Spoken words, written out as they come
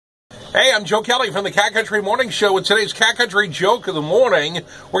Hey, I'm Joe Kelly from the Cat Country Morning Show with today's Cat Country Joke of the Morning.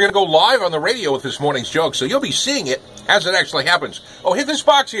 We're going to go live on the radio with this morning's joke, so you'll be seeing it as it actually happens. Oh, hit this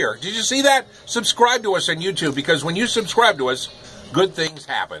box here. Did you see that? Subscribe to us on YouTube, because when you subscribe to us, good things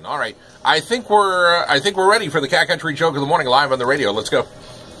happen. All right, I think we're ready for the Cat Country Joke of the Morning live on the radio. Let's go.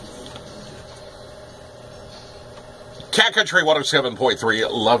 Cat Country 107.3,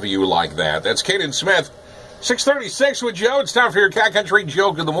 love you like that. That's Caden Smith. 6:36 with Joe. It's time for your Cat Country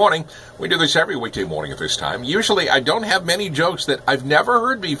Joke of the Morning. We do this every weekday morning at this time. Usually, I don't have many jokes that I've never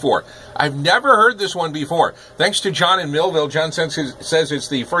heard before. I've never heard this one before. Thanks to John in Millville. John says it's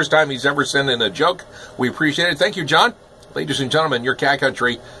the first time he's ever sent in a joke. We appreciate it. Thank you, John. Ladies and gentlemen, your Cat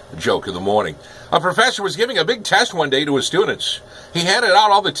Country Joke of the Morning. A professor was giving a big test one day to his students. He handed out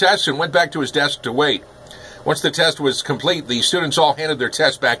all the tests and went back to his desk to wait. Once the test was complete, the students all handed their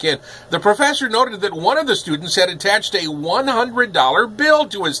tests back in. The professor noted that one of the students had attached a $100 bill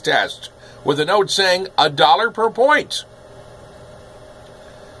to his test, with a note saying $1 per point.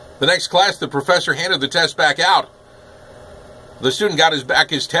 The next class, the professor handed the test back out. The student got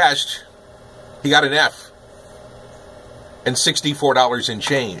his test. He got an F and $64 in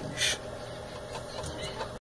change.